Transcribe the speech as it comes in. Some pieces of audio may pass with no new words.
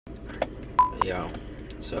Yeah,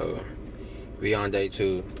 so we on day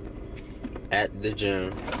 2 at the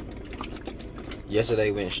gym.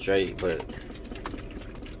 Yesterday went straight, but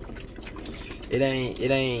it ain't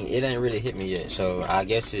really hit me yet. So I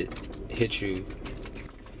guess it hit you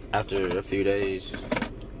after a few days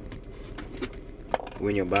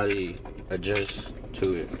when your body adjusts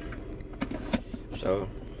to it. So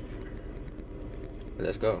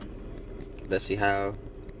let's go. Let's see how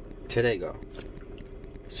today go.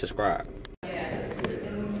 Subscribe.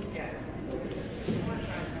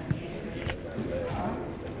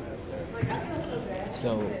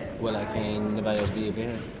 So, well, I can't nobody else be a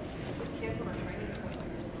band.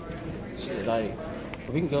 Shit, like,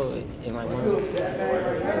 we can go in like one.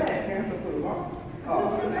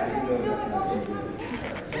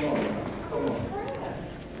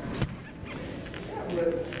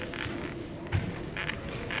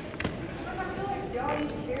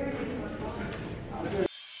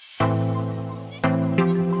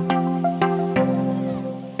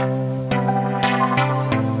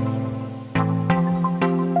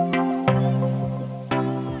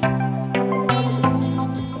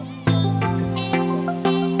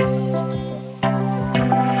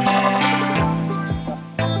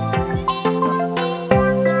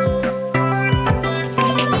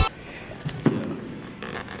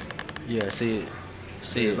 Yeah, see it.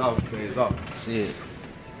 See it. Off. See it.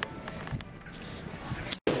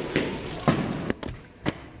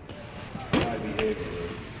 Might be heavy.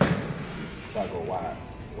 Try to go wide.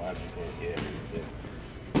 Wide you can. Yeah.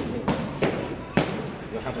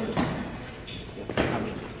 What happened?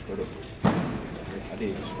 I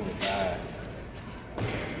did 25.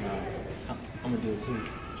 I'm gonna do it too.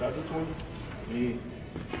 Try to do 20. Yeah.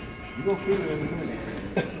 You gonna feel it in a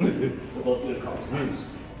minute. We'll go through the cost.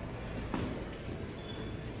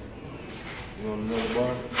 You want another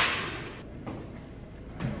bar?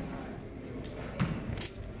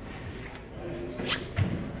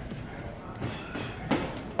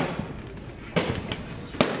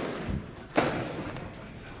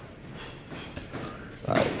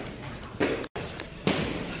 Like,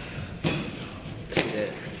 see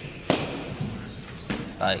that?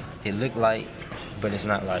 Like, it look light, but it's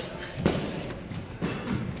not light.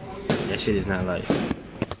 That shit is not light.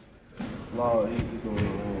 No, he's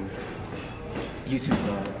doing YouTube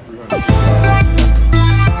vlog.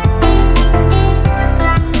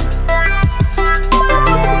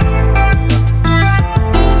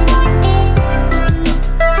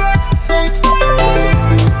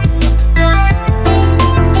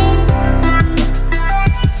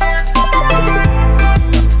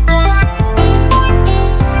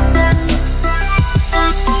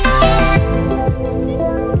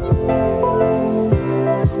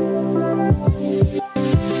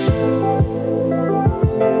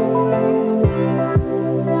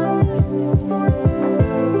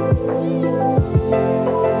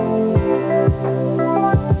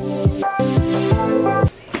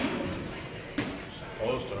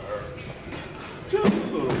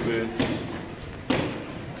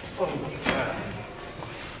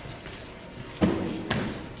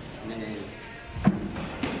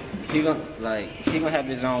 He gonna have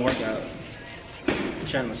his own workout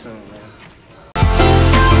channel soon, man.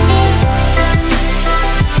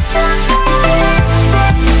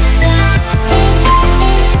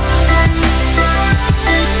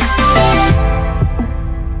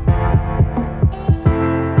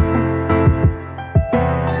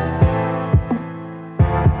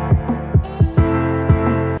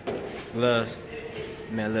 Look,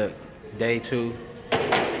 man, look, day 2.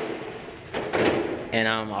 And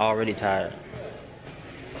I'm already tired.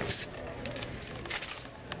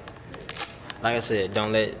 Like I said,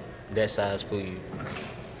 don't let that size fool you.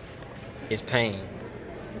 It's pain.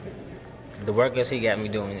 The workouts he got me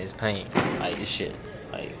doing is pain. Like, this shit.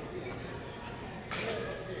 Like,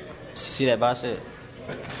 see that bicep?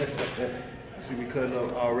 See me cutting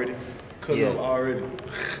up already? Yeah.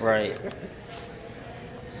 Right.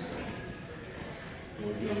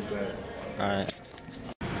 Alright.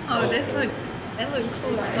 Oh, that look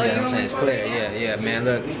cool. Oh, Yeah, you I'm want saying me it's to clear. Yeah, man,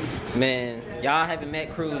 look. Man, y'all haven't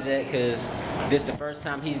met Cruz yet, because this the first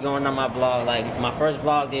time he's going on my vlog. Like, my first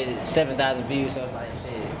vlog did 7,000 views, so I was like,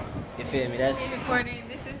 shit. You feel me? That's... recording.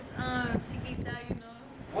 This is Chiquita, you know.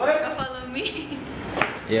 What? Go follow me.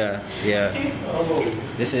 Yeah.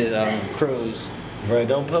 This is Cruz. Bro,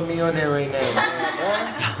 don't put me on there right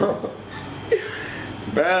now, bro.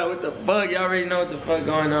 Bro, what the fuck? Y'all already know what the fuck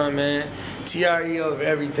going on, man. TRE of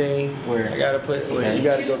everything. Where? I gotta put, Okay. you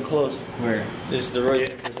gotta go close. Where? This is the Royal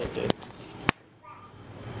Empress up there.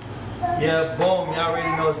 Yeah, boom, y'all already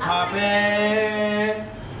know it's poppin'.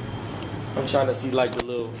 I'm trying to see like the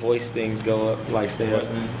little voice things go up, like stay up.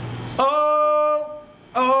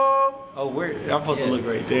 Oh, where? I'm supposed to look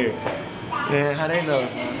right there. Man, how they know?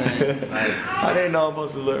 How they know I'm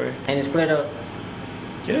supposed to look right? And it's split up.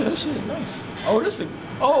 Yeah, that shit nice. Oh, it's a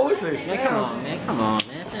sound. Man, come on,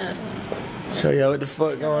 man. Show y'all what the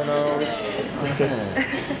fuck going on.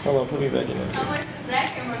 Hold on, put me back in there. How much is that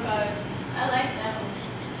camera cost? I like that one.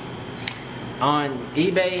 On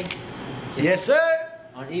eBay, Yes, sir.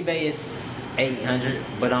 on eBay it's 800,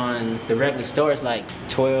 but on the regular store it's like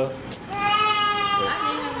 12.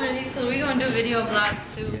 I need them really because we're gonna do video vlogs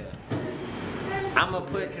too. Yeah. I'ma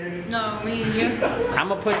put No, me and you.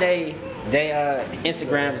 they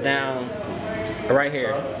Instagrams down right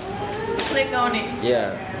here. Click on it.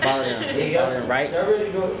 Yeah, follow them. Follow them right.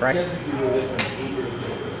 Right.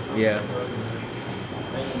 Yeah.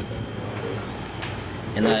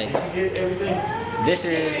 And like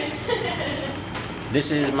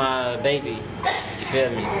this is my baby. You feel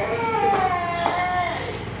me?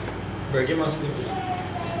 Bro, get my slippers.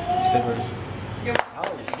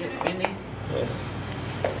 Oh shit, Fendi. Yes.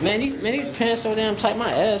 Man, these pants so damn tight.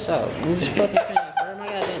 My ass out. These fucking pants, bro. My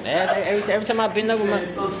goddamn ass. Every time I bend over my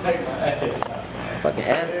So tight, my ass. fucking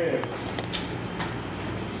ass.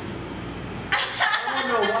 I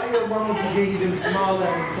don't know why your mama can give you them small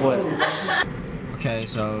ass clothes. Okay,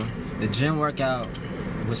 so the gym workout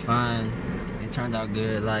was fine. It turned out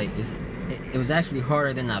good. Like it was actually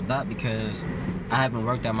harder than I thought because I haven't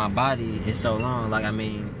worked out my body in so long. Like I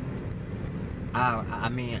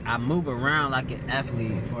move around like an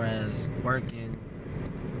athlete, for as working,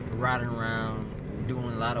 riding around,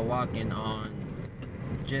 doing a lot of walking on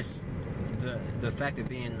just the fact of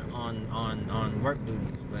being on work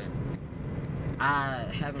duties. But I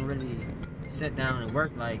haven't really sat down and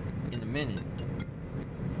worked like in a minute.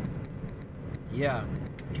 Yeah.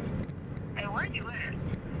 Hey, where you at?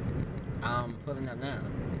 I'm pulling up now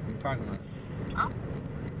in the parking lot. Oh,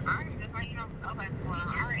 alright, just like you know. Okay, well,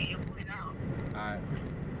 alright, you're pulling out. Alright.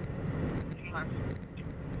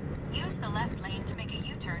 Use the left lane to make a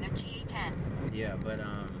U-turn at GA10. Yeah, but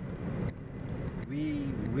we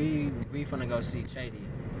finna go see Chady.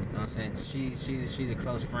 You know what I'm saying? She's a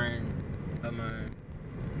close friend of mine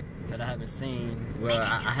that I haven't seen. Well,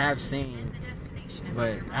 I have seen,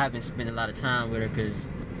 but I haven't spent a lot of time with her because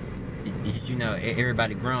you know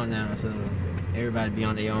everybody grown now, so everybody be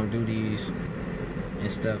on their own duties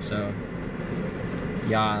and stuff. So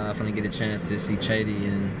y'all are finna get a chance to see Chady,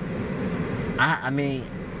 and I mean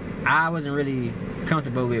I wasn't really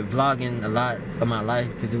comfortable with vlogging a lot of my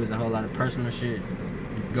life because it was a whole lot of personal shit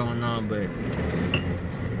going on, but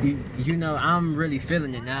you know I'm really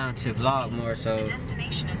feeling it now to vlog more, so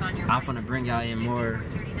I'm gonna bring y'all in more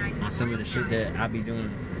on some of the shit that I be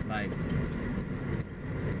doing. Like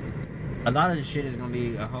a lot of the shit is gonna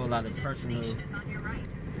be a whole lot of personal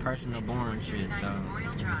boring shit, so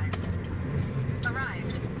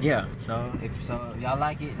yeah, so if y'all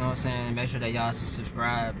like it, you know what I'm saying, make sure that y'all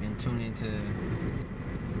subscribe and tune into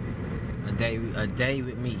a day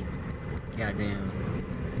with me. Goddamn,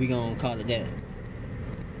 we gonna call it that.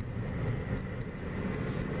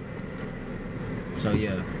 So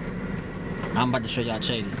yeah, I'm about to show y'all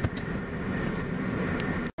Chady.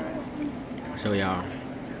 So y'all,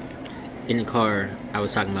 in the car I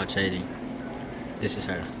was talking about Chady. This is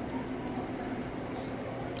her.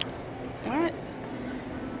 What?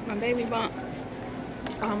 My baby bump.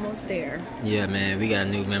 Almost there. Yeah, man, we got a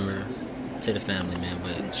new member to the family, man,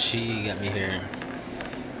 but she got me here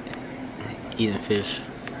eating fish.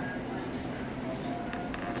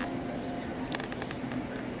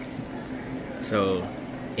 So,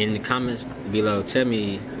 in the comments below, tell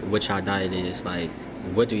me what y'all diet is. Like,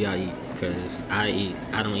 what do y'all eat? Because I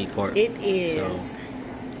don't eat pork. It is so.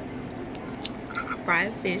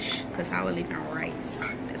 fried fish, cassava leaf and rice.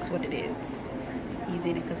 That's what it is. He's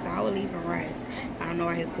eating cassava leaf and rice. I don't know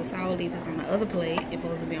why his cassava leaf is on the other plate. It's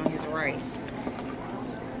supposed to be on his rice.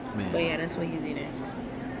 Man. But yeah, that's what he's eating.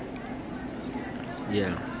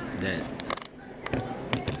 Yeah, that.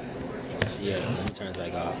 Yeah, let me turn it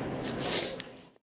back off.